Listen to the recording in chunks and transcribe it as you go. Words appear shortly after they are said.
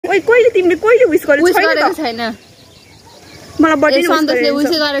ओइ कहिले तिमीले कहिले विश गरेको छैन मलाई बर्थडे सन्तोषले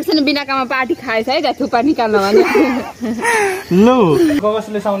विश गरेको छैन बिना काममा पार्टी खाएछ है गा थुपा निकाल्न भने लो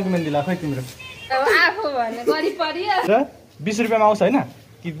गगसले साउन्डको मेहन्दी ला खै तिम्रो अब आफू भने गरी परियो र 20 रुपैयाँमा आउँछ हैन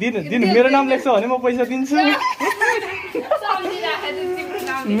कि दिन मेरो नाम लेख्छ भने म पैसा दिन्छु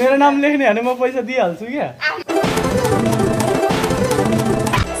मेरो नाम लेख्ने भने म पैसा दिइहाल्छु क्या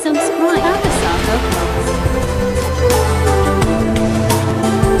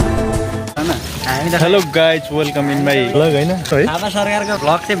hello guys welcome in my vlog हैन थापा सरकारको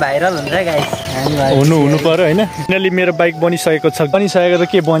भ्लग चाहिँ भाइरल हुन्छ गाइज हुनु पर्यो हैन फाइनली मेरो बाइक बनिसकेको छ बनिसकेको त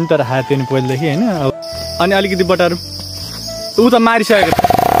के बनि त हाते नि पहिलेदेखि हैन अनि अलिकति बटारु उ त मारिसकेको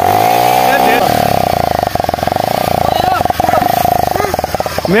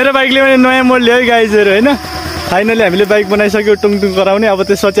मेरो बाइकले पनि नयाँ मोड ल्यायो गाइजहरु हैन फाइनली हामीले बाइक बनाइसक्यो टुङटुङ गराउने अब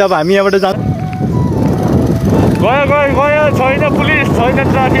त्यो सोचे अब हामी यहाँबाट जान्छ गयो छैन पुलिस छैन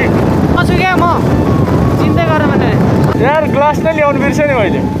ट्राफिक छु क्या म चिन्ता गर भने यार ग्लास नै ल्याउनु बिर्सेँ नि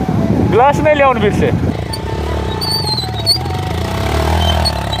मैले ग्लास नै ल्याउनु बिर्सेँ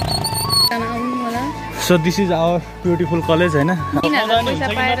so this is our beautiful college हैन 3000 पैसा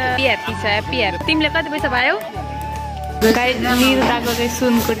पाएर पिआर तिमीले कति पैसा पायौ गाइस निरुदाको चाहिँ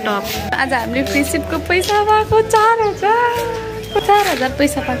सुनको टप आज हामीले फ्रीसिपको पैसा पाएको 4000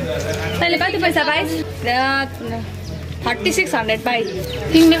 पैसा पाएको तैँले कति पैसा पाइस् 3600 पाएँ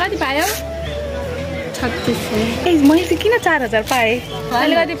तिमीले कति पायौ 3600 मैले चाहिँ किन 4000 पाएँ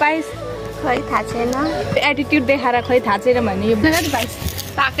तैँले कति पाइस् खै थाहा छैन एटिट्युड देखाएर खै थाहा छैन भने यो कति पाइस्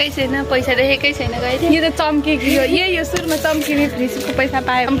पाएकै छैन पैसा देखेकै छैन गाइस यो त चम्केको यो सुरुमा चम्किने फ्रीसिपको पैसा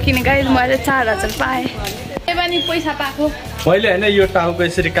पाएँ चम्किने गाइस मैले 4000 पाएँ ए पनि पैसा पाएको मैले हैन यो टाउको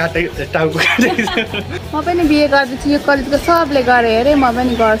यसरी टाउको काटेको म पनि बिहे गर्दैछु यो कलेजको सबले गरे अरे म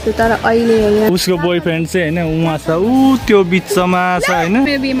पनि गर्छु तर अहिले उसको बोयफ्रेन्ड चाहिँ हैन उहाँ छ उ त्यो बिचमा छ हैन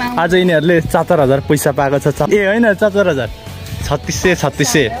आज यिनीहरुले 7000 पैसा पाएको छ ए हैन 7000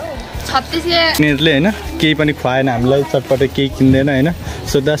 3600 यिनीहरुले हैन केही पनि खुवाएन हामीलाई चटपटे केही किन्दैन हैन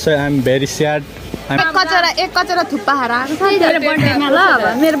so that's why I am very sad एक कचरा थुप्पा हाराएको छ मेरो बर्थडेमा ल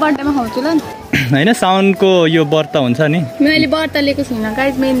मेरो बर्थडेमा खुवाउँछु ल हैन साउन्डको यो व्रत हुन्छ नि मैले व्रत लिएको छुइनँ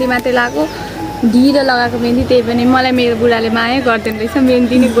गाइस मेहन्दी मात्रै लगाएको ढिलो लगाएको मेहन्दी त्यही पनि मलाई मेरो बुढाले माया गर्दैन रहेछ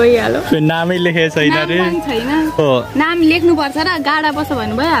मेहन्दी नै गइहाल्यो नामै लेखेको छैन रे हो नाम लेख्नु पर्छ र गाडा बस्छ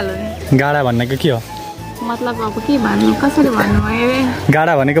भन्नु भइहाल्यो नि गाडा भनेको के हो मतलब अब के भन्नु कसरी भन्नु भयो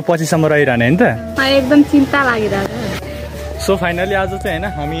गाडा भनेको पछिसम्म रहिरहने हैन त एकदम चिन्ता लागिरहेको सो फाइनली आज चाहिँ हैन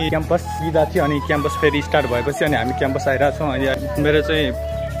हामी क्याम्पस बिदा थियो अनि क्याम्पस फेरि स्टार्ट भएपछि अनि हामी क्याम्पस आइरहेको छौँ अनि मेरो चाहिँ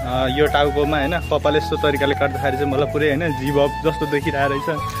यो टाउकोमा हैन कपाल यस्तो तरिकाले काट्दाखेरि चाहिँ मलाई पुरै हैन जीव जस्तो देखिरहेको रहेछ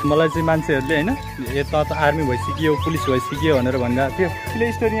मलाई चाहिँ मान्छेहरूले हैन त आर्मी भइसक्यो पुलिस भइसक्यो भनेर भनिरहेको थियो अहिले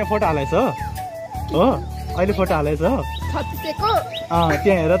स्टोरी यहाँ फोटो हालेछ हो अहिले फोटो हालेछ हो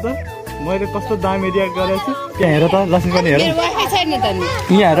त्यहाँ हेर त मैले कस्तो दामी रियाक्ट गरेको छु त्यहाँ हेर त लक्ष्मी पनि हेर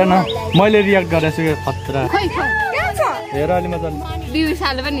यहाँ हेर न मैले रियाक्ट गरेको छु खतरा हेर अलि मजाले बिउ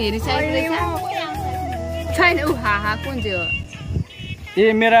साले पनि हेरिसकेको छैन उ हा कुन चाहिँ हो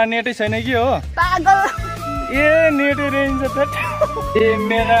ए मेरा नेटै छैन कि हो पागल ए नेटै रेन्ज त ए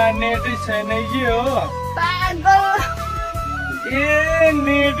मेरा नेटै छैन कि हो पागल ए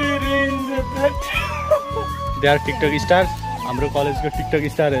नेटै रेन्ज त दे आर टिकटक स्टार हाम्रो कलेजको टिकटक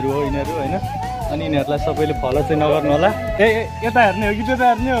स्टारहरू हो यिनीहरू हैन अनि यिनीहरूलाई सबैले फलो चाहिँ नगर्नु होला ए यता हेर्ने हो कि त्यता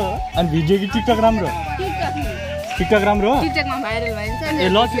हेर्ने हो अनि भिडियो कि टिकटक राम्रो टिकटक राम्रो हो टिकटकमा भाइरल भइन्छ ए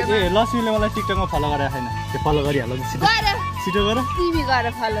लक्ष्मीले मलाई टिकटकमा फलो गरेको छैन त्यो फलो गरिहाल्नु छिटो गर टिभी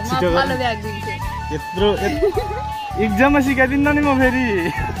गरेर फलो म फलो ब्याक दिन्छु यत्रो एक्जाममा सिकाइदिन्न नि म फेरि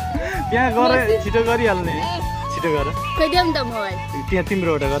त्यहाँ गएर छिटो गरिहाल्ने छिटो गर खै दियौ नि त मोबाइल त्यहाँ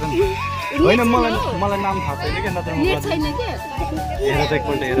तिम्रो एउटा गर नि होइन मलाई नाम थाहा छैन क्या नत्र नेट छैन के हेर त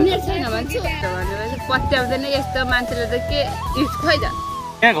एकपल्ट हेर नेट छैन भन्छु भनेपछि पत्याउँदैन यस्तो मान्छेले त के खोइ त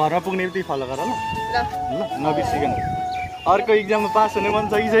यहाँ घरमा पुग्ने बित्तिकै फलो गर ल नबिर्सिकन अर्को एक्जाममा पास हुने मन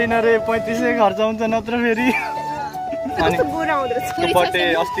छ कि छैन रे 3500 खर्च हुन्छ नत्र फेरि अनि बर्थडे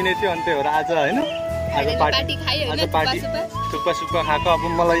अस्ति नै थियो अनि त्यही भएर आज होइन आज पार्टी थुक्पा सुक्पा खाएको अब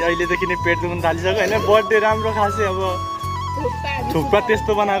मलाई अहिलेदेखि नै पेट दुख्न थालिसक्यो होइन बर्थडे राम्रो खासै अब थुक्पा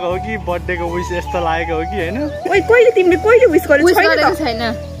त्यस्तो बनाएको हो कि बर्थडेको विश यस्तो लागेको हो कि होइन कहिले तिमीले कहिले विश गरेको छैन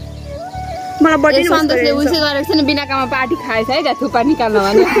मलाई बर्थडे सन्तोषले विश गरेको छैन बिना काममा पार्टी खाएछ है गा थुक्पा निकाल्न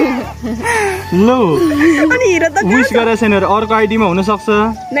भने लो अनि हेर त विश गरेको छैन अर्को आइडीमा हुन सक्छ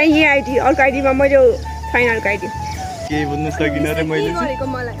नै यही आइडी अर्को आइडीमा मैले फाइनलको आइडी के बुझ्न सकिन रे मैले गरेको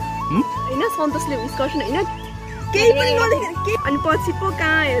मलाई हैन सन्तोषले विश गर्छन् हैन केही पनि नलेखेर के अनि पछि पो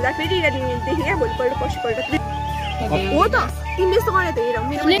कहाँ हेर्दा फेरि देखेँ भोलिपल्ट पछिपल्ट हो त तिमीले यस्तो गर्ने त हेर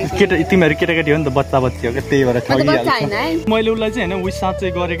मेरो तिमीहरू केटाकेटी हो नि त बच्चा बच्ची हो क्या त्यही भएर ठगिहाल्छ मैले उसलाई चाहिँ होइन विस साँच्चै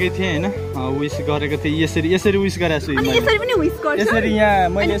गरेकै थिएँ होइन विस गरेको थिएँ यसरी विस गरेको छु यसरी यहाँ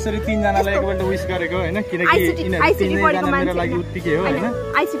मैले यसरी 3 जनालाई एकपल्ट विस गरेको होइन किनकि यिनीहरू मेरो लागि उत्तिकै हो होइन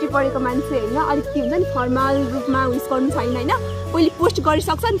आइसिटी पढेको मान्छे होइन अलिक के हुन्छ नि फर्मल रूपमा विस गर्नु छैन होइन पहिले पोस्ट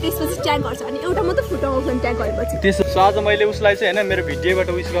गरिसक्छ नि त्यसपछि ट्याग गर्छ अनि एउटा मात्र फोटो आउँछ नि ट्याग गरेपछि त्यसो आज मैले उसलाई चाहिँ होइन मेरो भिडियोबाट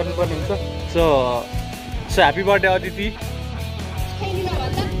विस गर्नुपर्ने हुन्छ सो ह्याप्पी बर्थडे अदिति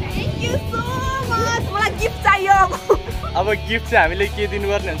अब गिफ्ट चाहिँ हामीले के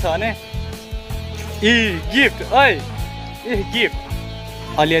दिनुपर्ने हुन्छ भने गिफ्ट गिफ्ट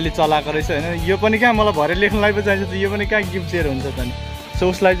अलिअलि चलाएको रहेछ होइन यो पनि कहाँ मलाई भरे लेख्नलाई पो चाहिन्छ त यो पनि कहाँ गिफ्ट दिएर हुन्छ त नि सो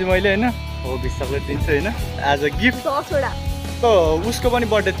उसलाई चाहिँ मैले होइन हो 20 चक्लेट दिन्छु होइन एज अ गिफ्ट उसको पनि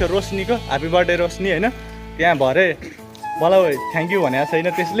बर्थडे थियो रोशनीको ह्याप्पी बर्थडे रोशनी होइन त्यहाँ भरे मलाई थ्याङ्क यू भनेको छैन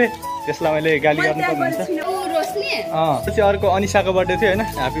त्यसलाई मैले गाली गर्नुपर्ने हुन्छ चाहिँ अर्को अनिसाको बर्थडे थियो होइन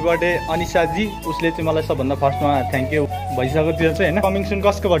ह्याप्पी बर्थडे अनिसाजी उसले चाहिँ मलाई सबभन्दा फर्स्टमा थ्याङ्क यू भइसकेको थियो चाहिँ होइन कमिङ सुन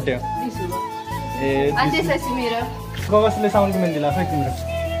कसको बर्थडे हो कसले साउन्डको मेहन्दी लाग्छ है तिम्रो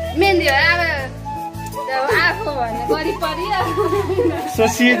सो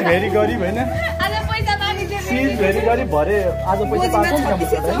सी इज भेरी गरिब होइन सी इज भेरी गरिब भरे आज पैसा पाएको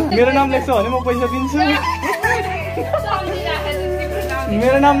नि मेरो नाम लेख्छ भने म पैसा दिन्छु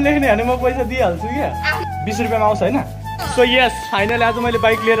मेरो नाम लेख्ने भने म पैसा दिइहाल्छु क्या 20 रुपियाँमा आउँछ होइन सो यस फाइनली आज मैले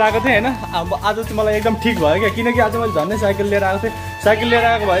बाइक लिएर आएको थिएँ होइन अब आज चाहिँ मलाई एकदम ठिक भयो क्या किनकि आज मैले झन्डै साइकल लिएर आएको थिएँ साइकल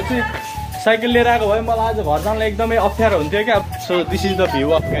लिएर आएको भए मलाई आज घर जानलाई एकदमै अप्ठ्यारो हुन्थ्यो क्या so this is the view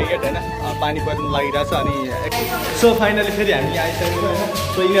of गाइगेट होइन पानी पर्नु लागिरहेको छ अनि सो फाइनली फेरि हामी आइसकेको होइन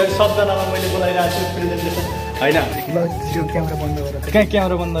सो यिनीहरू सबजनालाई मैले बोलाइरहेको छु प्रेजेन्टेसन होइन क्यामेरा बन्द गरेर कहाँ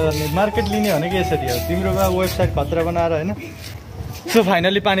क्यामेरा बन्द गर्ने मार्केट लिने भनेको यसरी हो तिम्रोमा वेबसाइट खतरा बनाएर होइन सो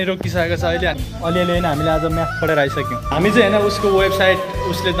फाइनली पानी रोकिसकेको छ अहिले अलिअलि होइन हामीले आज म्याथ पढेर आइसक्यौँ हामी चाहिँ होइन उसको वेबसाइट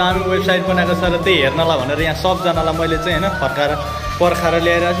उसले दामी वेबसाइट बनाएको छ र त्यही हेर्नलाई भनेर यहाँ सबजनालाई मैले चाहिँ होइन पर्खाएर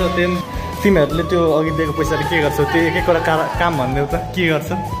ल्याइरहेको छु तिमीहरूले त्यो अघि दिएको पैसाले के गर्छौ त्यो एक एकवटा काम भनिदेऊ त के गर्छ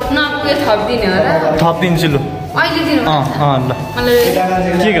थपिदिन्छु लु ल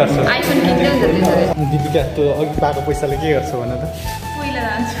के गर्छ दिपिका त्यो अघि पाएको पैसाले के गर्छौ भन त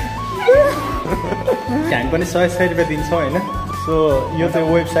हामी पनि 100 रुपियाँ दिन्छौँ होइन सो यो चाहिँ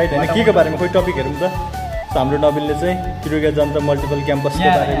वेबसाइट होइन के को बारेमा कोही टपिक हेरौँ त हाम्रो नबिलले चाहिँ त्रियुगा जनता मल्टिपल क्याम्पसको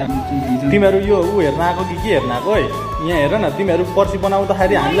बारेमा तिमीहरू यो हेर्न आएको कि के हेर्न आएको है यहाँ हेर न तिमीहरू पर्सि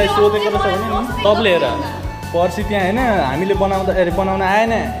बनाउँदाखेरि हामीलाई सोधेको रहेछ भने तपाईँले हेर पर्सि त्यहाँ होइन हामीले बनाउन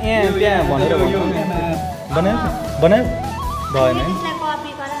आएन यहाँ त्यहाँ भनेर बनायो भएन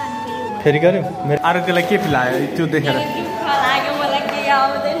फेरि गऱ्यो मेरो आरोग्यलाई के फिल आयो त्यो देखेर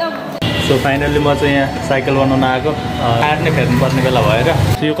सो फाइनल्ली म चाहिँ यहाँ साइकल बनाउन आएको टायर नै फेर्नुपर्ने बेला भएर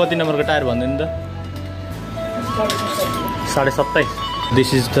यो कति नम्बरको टायर भन्दैन त 27.5 दिस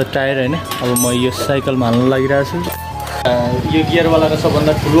इज द टायर होइन अब म यो साइकलमा हाल्नु लागिरहेको छु यो गियरवालाको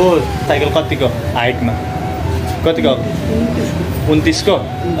सबभन्दा ठुलो साइकल कतिको हाइटमा कतिको 29 को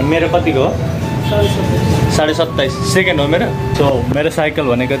अनि मेरो कतिको हो 27.5 सेकेन्ड हो सो मेरो साइकल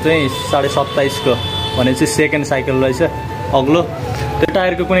भनेको चाहिँ 27.5 को भने चाहिँ सेकेन्ड साइकल रहेछ अग्लो त्यो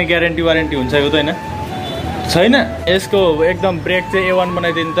टायरको कुनै ग्यारेन्टी वारेन्टी हुन्छ यो त होइन छैन यसको एकदम ब्रेक चाहिँ A1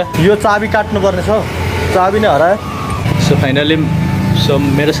 बनाइदिनु त यो चाबी काट्नुपर्ने छ चाबी नै हरायो सो फाइनली सो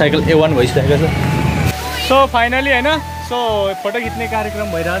मेरो साइकल A1 भइसकेको छ सो फाइनली होइन सो फोटो खिच्ने कार्यक्रम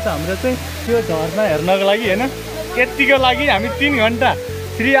भइरहेको छ हाम्रो चाहिँ त्यो झर्ना हेर्नको लागि होइन यतिको लागि हामी 3 घन्टा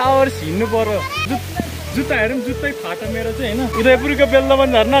 3 आवर्स हिँड्नु पर्यो जुत्ता हेरौँ जुत्तै फाटा मेरो चाहिँ होइन उदयपुरको बेलदमन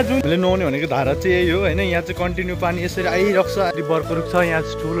झर्ना जुन हामीले नुहाउने भनेको धारा चाहिँ यही हो होइन यहाँ चाहिँ कन्टिन्यू पानी यसरी आइरहेको छ अलि बर्को रुख छ यहाँ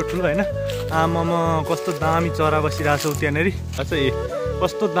चाहिँ ठुलो ठुलो होइन आमामा कस्तो दामी चरा बसिरहेको छ त्यहाँनिर अच्छा ए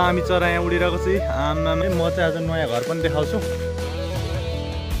कस्तो दामी चरा यहाँ उडिरहेको छ आमामै म चाहिँ आज नयाँ घर पनि देखाउँछु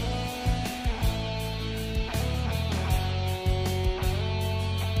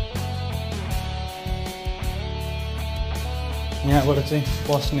यहाँबाट चाहिँ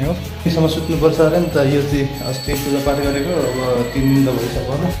पस्ने हो यसमा सुत्नुपर्छ अरे नि त यो चाहिँ अस्ति पूजापाठ गरेको अब 3 दिन त भइसक्यो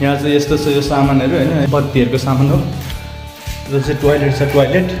होला यहाँ चाहिँ यस्तो छ यो सामानहरू होइन बत्तीहरूको सामान हो जो चाहिँ टोइलेट छ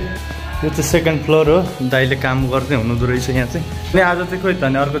टोइलेट यो चाहिँ सेकेन्ड फ्लोर हो दाइले काम गर्दै हुनुहुँदो रहेछ यहाँ चाहिँ अनि आज चाहिँ खोइ त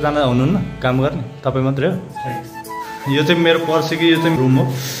अनि अर्कोजना हुनुहुन्न काम गर्ने तपाईँ मात्रै हो यो चाहिँ मेरो पर्सिको यो चाहिँ रुम हो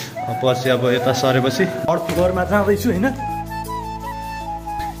पर्सि अब यता सरेपछि अर्को घरमा जाँदैछु होइन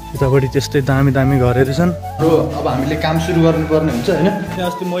यतापट्टि त्यस्तै दामी दामी घरहरू छन् र अब हामीले काम सुरु गर्नुपर्ने हुन्छ होइन त्यहाँ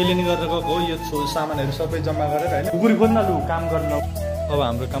अस्ति मैले नि गरेर गएको हो यो सामानहरू सबै जम्मा गरेर होइन कुकुरी खोज्न लु काम गर्न अब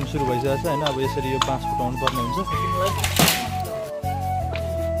हाम्रो काम सुरु भइसकेको छ होइन अब यसरी यो बाँस फुटाउनु पर्ने हुन्छ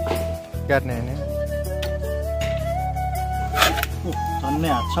काट्ने होइन झन्नै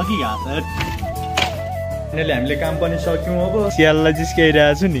हात छ कि हात फाइनली हामीले काम पनि सक्यौँ। अब स्याललाई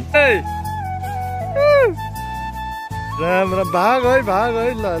जिस्काइरहेको छु नि। राम राम भाग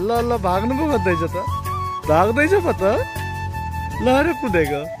है ल ल ल भाग्नु पो खोज्दैछ त भाग्दैछ पो त ल अरे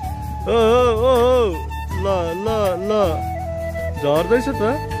कुदेको ओ ओ ल ल ल झर्दैछ त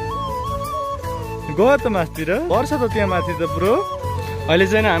गयो त माथितिर पर्छ त त्यहाँ माथि त ब्रो। अहिले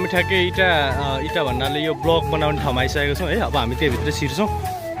चाहिँ हामी ठ्याक्कै इटा भन्नाले यो ब्लक बनाउने ठाउँमा आइसकेको छौँ है। अब हामी त्यहाँभित्र छिर्छौँ।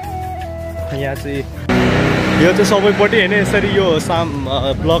 यहाँ चाहिँ यो चाहिँ सबैपट्टि होइन यसरी यो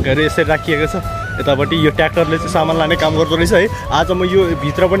ब्लकहरू यसरी राखिएको छ। यतापट्टि यो ट्र्याक्टरले चाहिँ सामान लाने काम गर्दो रहेछ है। आज म यो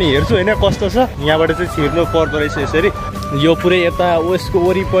भित्र पनि हेर्छु होइन कस्तो छ। यहाँबाट चाहिँ छिर्नु पर्दो रहेछ यसरी। यो पुरै यता यसको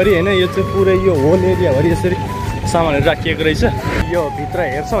वरिपरि होइन यो चाहिँ पुरै यो होल एरियाभरि यसरी सामानहरू राखिएको रहेछ। यो भित्र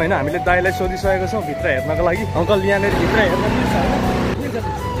हेर्छौँ होइन हामीले दाइलाई सोधिसकेको छौँ भित्र हेर्नको लागि। अङ्कल यहाँनिर भित्र हेर्न मिल्छ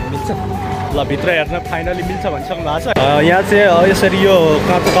मिल्छ ल भित्र हेर्न फाइनली मिल्छ भनिसक्नु भएको छ। यहाँ चाहिँ यसरी यो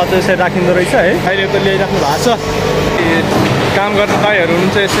काँचो काँचो यसरी राखिँदो रहेछ है। अहिले त ल्याइराख्नु भएको छ। काम गर्ने दाइहरू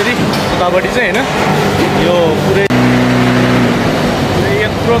हुनुहुन्छ यसरी उतापट्टि चाहिँ होइन यो पुरै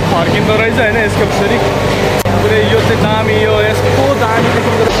यत्रो फर्किँदो रहेछ होइन यसको यसरी पुरै यो चाहिँ दामी यो यस्तो दामी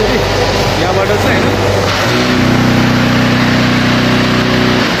देखिँदो रहेछ फेरि यहाँबाट चाहिँ होइन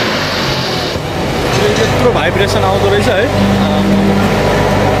यत्रो भाइब्रेसन आउँदो रहेछ है।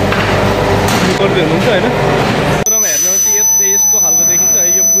 गर्दै हुनुहुन्छ होइन हेर्नु चाहिँ यस्तो खालको देखिन्छ है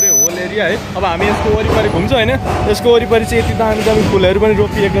यो पुरै होल एरिया है। अब हामी यसको वरिपरि घुम्छौँ होइन यसको वरिपरि चाहिँ यति दामी दामी फुलहरू पनि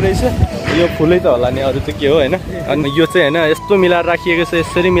रोपिएको रहेछ। यो फुलै त होला नि अरू चाहिँ के हो होइन। अनि यो चाहिँ होइन यस्तो मिलाएर राखिएको छ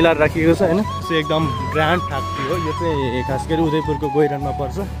यसरी मिलाएर राखिएको छ होइन। चाहिँ एकदम ब्रान्ड फ्याक्ट्री हो यो चाहिँ खास गरी उदयपुरको गोइरानमा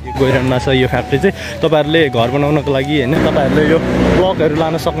पर्छ। यो गोइरानमा छ यो फ्याक्ट्री चाहिँ। तपाईँहरूले घर बनाउनको लागि होइन तपाईँहरूले यो ब्लकहरू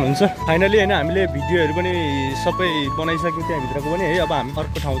लान सक्नुहुन्छ। फाइनली होइन हामीले भिडियोहरू पनि सबै बनाइसक्यौँ त्यहाँभित्रको पनि है। अब हामी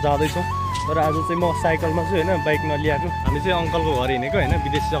अर्को ठाउँ जाँदैछौँ तर आज चाहिँ म साइकलमा छु होइन बाइक नलिएको। हामी चाहिँ अङ्कलको घर हिँडेको होइन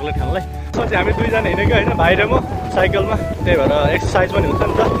विदेशी चक्लेट खानलाई। पछि हामी दुईजना हिँडेको होइन भाइ र म साइकलमा। त्यही भएर एक्सर्साइज पनि हुन्छ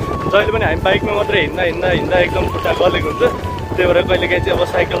नि त। जहिले पनि हामी बाइकमा मात्रै हिँड्दा एकदम खुट्टा गलेको हुन्छ। त्यही भएर कहिलेकाहीँ चाहिँ अब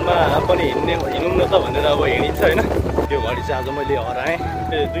साइकलमा पनि हिँडौँ न त भनेर अब हिँडिन्छ होइन। त्यो घडी चाहिँ आज मैले हराएँ।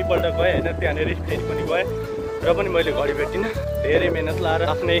 दुईपल्ट गएँ होइन त्यहाँनिर फेरि पनि गएँ र पनि मैले घडी भेटिनँ। धेरै मिहिनेत लाएर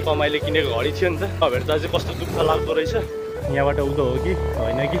आफ्नै कमाइले किनेको घडी थियो नि त। अब हेर्दा चाहिँ कस्तो दुःख लाग्दो रहेछ। यहाँबाट उँधो हो कि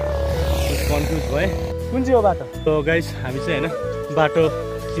होइन कि कन्फ्युज भएँ कुन चाहिँ हो बाटो। त गाइस हामी चाहिँ होइन बाटो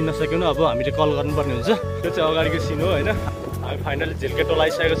चिन्न सक्यौँ। अब हामीले कल गर्नुपर्ने हुन्छ। त्यो चाहिँ अगाडिको सिन हो होइन। हामी फाइनली झिल्के टोल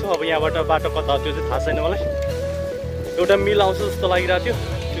आइसकेको छौँ। अब यहाँबाट बाटो कता हो त्यो चाहिँ थाहा छैन मलाई। एउटा मिल आउँछ जस्तो लागिरहेको थियो।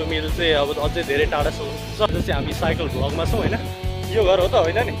 त्यो मिल चाहिँ अब अझै धेरै टाढा छ। चाहिँ हामी साइकल भ्लगमा छौँ होइन। यो घर हो त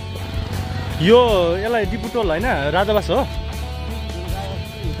होइन नि यो यसलाई डिपुटोल होइन राजाबास हो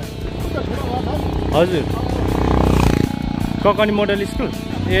हजुर ककनी मोडल स्कुल।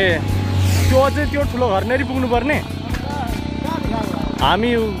 ए त्यो अझै त्यो ठुलो घर नेरी पुग्नुपर्ने। हामी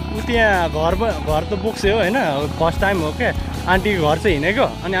त्यहाँ घर त बोक्से हो होइन फर्स्ट टाइम हो क्या। आन्टीको घर चाहिँ हिँडेको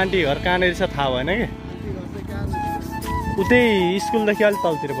अनि आन्टीको घर कहाँनिर छ थाहा भएन कि उतै स्कुलदेखि अलिक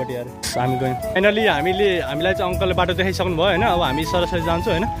तलतिरपट्टि अरे हामी गयौँ। फाइनली हामीलाई चाहिँ अङ्कलले बाटो देखाइसक्नु भयो होइन। अब हामी सरसरी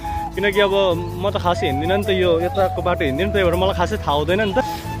जान्छौँ होइन किनकि अब म त खासै हिँड्दिनँ नि त यो यताको बाटो हिँड्दिनँ त्यही भएर मलाई खासै थाहा हुँदैन नि त।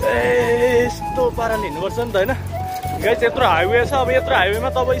 यस्तो पाराले हिँड्नुपर्छ नि त होइन। गाइस यत्रो हाइवे छ अब यत्रो हाइवेमा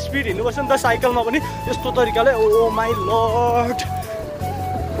त अब स्पिड हिँड्नुपर्छ नि त साइकलमा पनि यस्तो तरिकाले। ओ माई लर्ड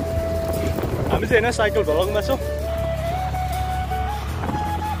हामी चाहिँ होइन साइकल भ्लगमा छौँ।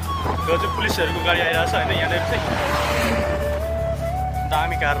 यो चाहिँ पुलिसहरूको गाडी आइरहेको छ होइन। यहाँनिर चाहिँ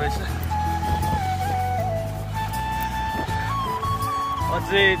दामी कार रहेछ।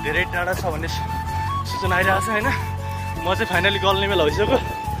 अझै धेरै टाढा छ भन्ने सूचना आइरहेको छ होइन। म चाहिँ फाइनली गल्ने बेला भइसक्यो।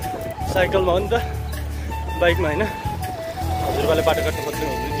 साइकलमा हो नि त बाइकमा होइन। हजुरबाले बाटो काट्नु खोज्नु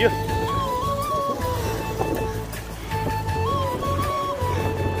हुनुहुन्थ्यो।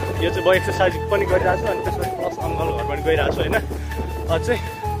 यो चाहिँ म एक्सर्साइज पनि गरिरहेको छु अनि त्यसपछि प्लस अङ्कल घर पनि गइरहेको छु होइन। अझै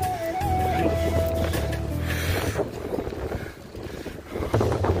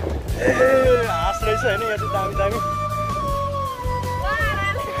हाँस रहेछ होइन। यहाँ चाहिँ दामी दामी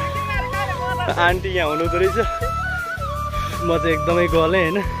आन्टी यहाँ हुनुहुँदो रहेछ। म चाहिँ एकदमै गलेँ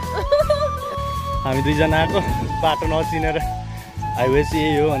होइन। हामी दुईजना आएको बाटो नचिनेर हाइवे चाहिँ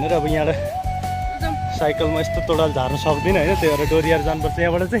यही हो भनेर। अब यहाँबाट साइकलमा यस्तो तोडाल झार्नु सक्दिनँ होइन। त्यही भएर डोरिएर जानुपर्छ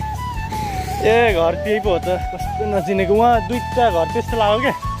यहाँबाट चाहिँ। ए घर त्यही पो हो त कस्तो नचिनेको। उहाँ दुईवटा घर त्यस्तो लाग्यो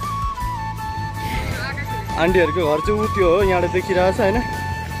क्या। आन्टीहरूको घर चाहिँ ऊ त्यो हो यहाँबाट देखिरहेको छ होइन।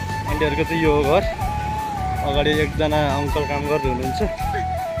 आन्टीहरूको चाहिँ यो हो घर। अगाडि एकजना अङ्कल काम गर्दै हुनुहुन्छ।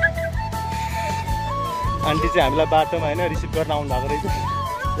 आन्टी चाहिँ हामीलाई बाटोमा होइन रिसिभ गर्न आउनु भएको रहेछ।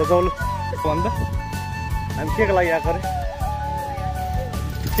 ल जाउँ भन्दा हामी के लागि आएको अरे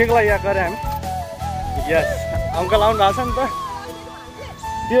के लागि आएको अरे हामी। यस अङ्कल आउनु भएको छ नि त।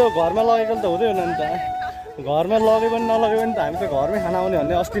 त्यो घरमा लगेको त हुँदै होला नि त। घरमा लगे पनि नलगे पनि त हामी त घरमै खाना आउने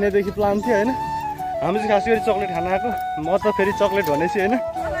भन्ने अस्ति नैदेखि प्लान थियो होइन। हामी चाहिँ खास गरी चक्लेट खान आएको। म त फेरि चक्लेट भनेपछि होइन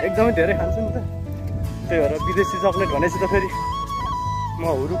एकदमै धेरै खान्छु नि त, त्यही भएर विदेशी चक्लेट भनेपछि त फेरि म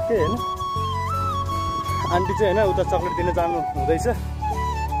हुरुक्कै होइन। आन्टी चाहिँ होइन उता चक्लेट दिन जानु हुँदैछ,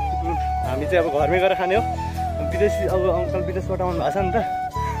 हामी चाहिँ अब घरमै गएर खाने हो। विदेशी अब अङ्कल विदेशबाट आउनु भएको छ नि त,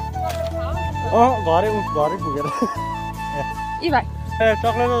 घरै पुगेर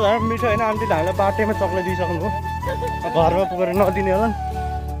चक्लेट त झन् मिठो होइन। आन्टीले हामीलाई बाटैमा चक्लेट दिइसक्नु हो, घरमा पुगेर नदिने होला नि।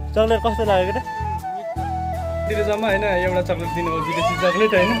 चक्लेट कस्तो लाग्यो केटा? तिरो जम्मा होइन एउटा चक्लेट दिनुभयो, विदेशी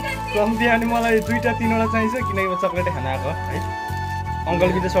चक्लेट होइन। कम्ती अनि मलाई 2-3वटा चाहिन्छ किनकि म चक्लेटै खान आएको है। अङ्कल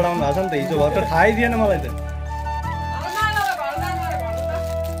विदेशबाट आउनु भएको छ नि त हिजो भर्खर, थाहै दिएन मलाई त।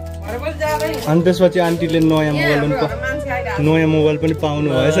 अनि त्यसपछि आन्टीले नयाँ मोबाइल पनि पाउनु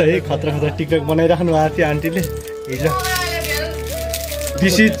भएछ है। खतरा खतरा टिकटक बनाइराख्नु भएको थियो आन्टीले हिजो।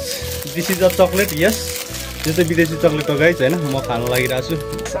 दिस इज अ चक्लेट, यस यो चाहिँ विदेशी चक्लेट हो गाइस होइन। म खानु लागिरहेको छु।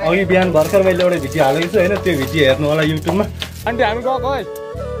 अघि बिहान भर्खर मैले एउटा भिडियो हालेको छु होइन, त्यो भिडियो हेर्नु होला युट्युबमा। आन्टी हामी गएको है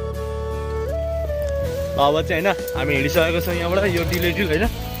अब चाहिँ होइन। हामी हिँडिसकेको छौँ यहाँबाट, यो डिलेटिल होइन।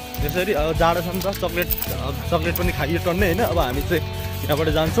 त्यसरी अब जाडो छ नि त, चक्लेट पनि खाइयो टन्नै होइन। अब हामी चाहिँ यहाँबाट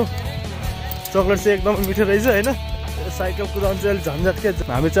जान्छौँ। चक्लेट चाहिँ एकदम मिठो रहेछ होइन। साइकल कुदाउनु चाहिँ अलिक झन्झट के।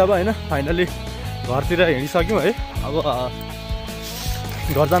 हामी चाहिँ अब होइन फाइनली घरतिर हिँडिसक्यौँ है। अब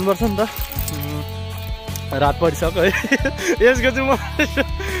घर जानुपर्छ नि त, रात परिसक्यो है। यसको चाहिँ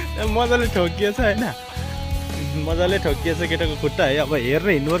मजाले ठोकिएछ होइन, मजाले ठोकिएछ केटाको खुट्टा है। अब हेरेर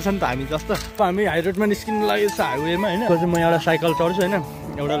हिँड्नुपर्छ नि त हामी जस्तो। हामी हाई रोडमा निस्किनु लागेको छ हाइवेमा होइन। चाहिँ म एउटा साइकल चढ्छु होइन,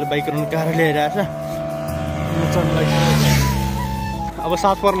 एउटाले बाइक काएर ल्याइरहेछ। अब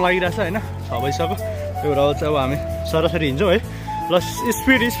 7 पर्न लागिरहेछ होइन, 6 बजिसक्यो। त्यो भएर चाहिँ अब हामी सरसरी हिँड्छौँ है। ल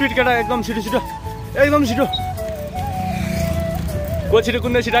स्पिड केटा एकदम छिटो एकदम छिटो। को छिटो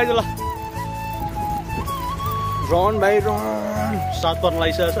कुद्दै छिटो आइज ल। रन भाइ रन। 7 पर्न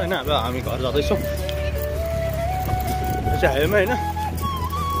लागिसकेको छ होइन। अब हामी घर जाँदैछौँ चाहिँ हाइवेमा होइन।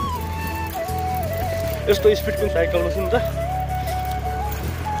 यस्तो स्पिडको साइकलमा छु नि त,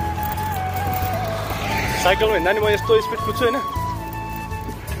 साइकलमा हिँड्दा नि म यस्तो स्पिड कुद्छु होइन।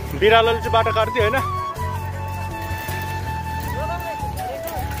 बिरालोले चाहिँ बाटो काट्थ्यो होइन।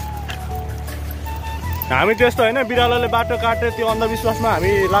 हामी त्यस्तो होइन, बिरालोले बाटो काट्यो त्यो अन्धविश्वासमा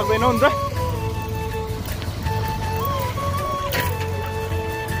हामी लाग्दैनौँ नि त।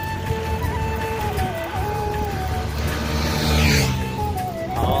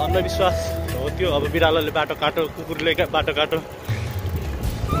 अन्धविश्वास हो त्यो। अब बिरालोले बाटो काट्यो, कुकुरले बाटो काट्यो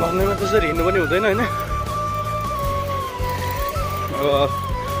भन्नेमा त्यसरी हिँड्नु पनि हुँदैन होइन। अब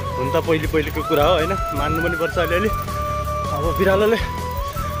हुन त पहिलेको कुरा हो होइन, मान्नु पनि पर्छ अलिअलि। अब बिरालोले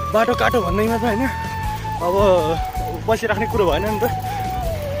बाटो काट्यो भन्दैमा त होइन अब बसिराख्ने कुरो भएन नि त।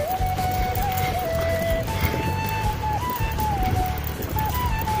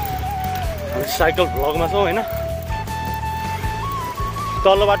 हामी साइकल भ्लगमा छौँ होइन।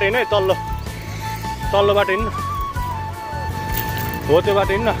 तल्लो बाटो हिँड्नु है, तल्लो बाटो हिँड्नु हो, त्यो बाटो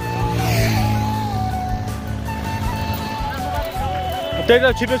हिँड्नु। त्यही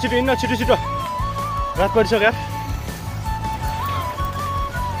त छिटो हिँड्नु, छिटो रात परिसक्यो यार।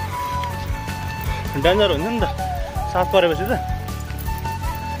 डेन्जर हुन्छ नि त 7 परेपछि त।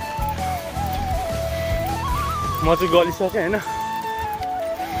 म चाहिँ गलिसकेँ होइन।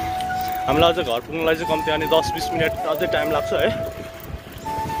 हामीलाई अझ घर पुग्नुलाई चाहिँ कम्ती अनि 10-20 मिनट अझै टाइम लाग्छ है।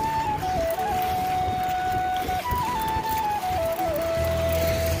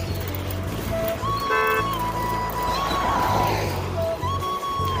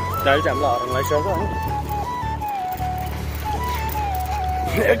 गाडी चाहिँ हामीलाई हर्न लगाइसकेको होइन।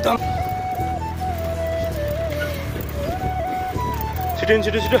 एकदम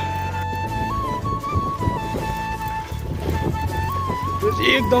छिटो त्यो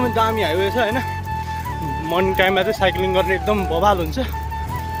चाहिँ एकदमै दामी हाइवे छ होइन। मर्निङ टाइममा चाहिँ साइक्लिङ गर्ने एकदम बवाल हुन्छ।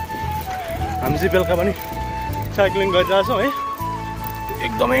 हामी चाहिँ बेलुका पनि साइक्लिङ गरिरहेछौँ है।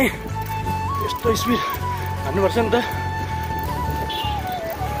 एकदमै यस्तो स्पिड हान्नुपर्छ नि त।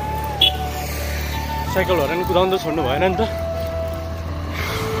 साइकलहरू पनि कुदाउनु त छोड्नु भएन नि त।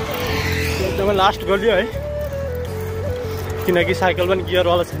 एकदमै लास्ट गलियो है, किनकि साइकल पनि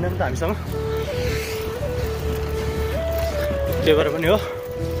गियरवाला छैन नि त हामीसँग। त्यही भएर पनि हो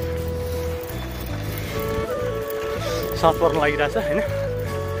 7 पर्न लागिरहेछ होइन।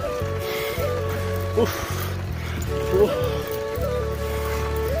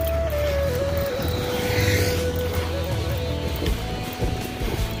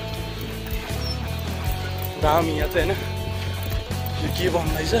 दामी यहाँ चाहिँ होइन। यो के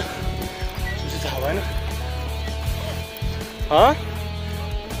भन्दैछ त्यो चाहिँ थाहा भएन।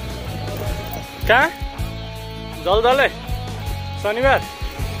 कहाँ जल्दलै शनिबार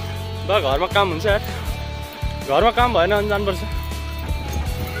बा घरमा काम हुन्छ यार घरमा काम भएन भने जानुपर्छ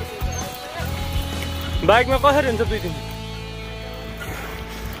बाइकमा कसरी हुन्छ 2 दिन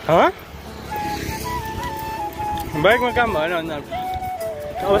बाइकमा काम भएन भने जानुपर्छ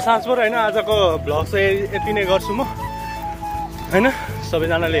अब साँझपर होइन आजको भ्लग चाहिँ यति नै गर्छु म होइन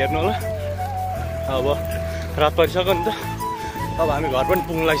सबैजनाले हेर्नु होला अब रात परिसक्यो नि त अब हामी घर पनि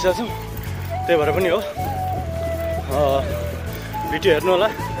पुग्नु लागिसकेको छौँ त्यही भएर पनि हो भिडियो हेर्नु होला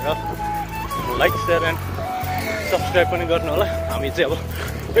र लाइक सेयर एन्ड सब्सक्राइब पनि गर्नु होला हामी चाहिँ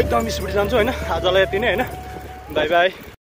अब एकदम स्पिड जान्छौँ होइन आजलाई यति नै होइन बाई बाई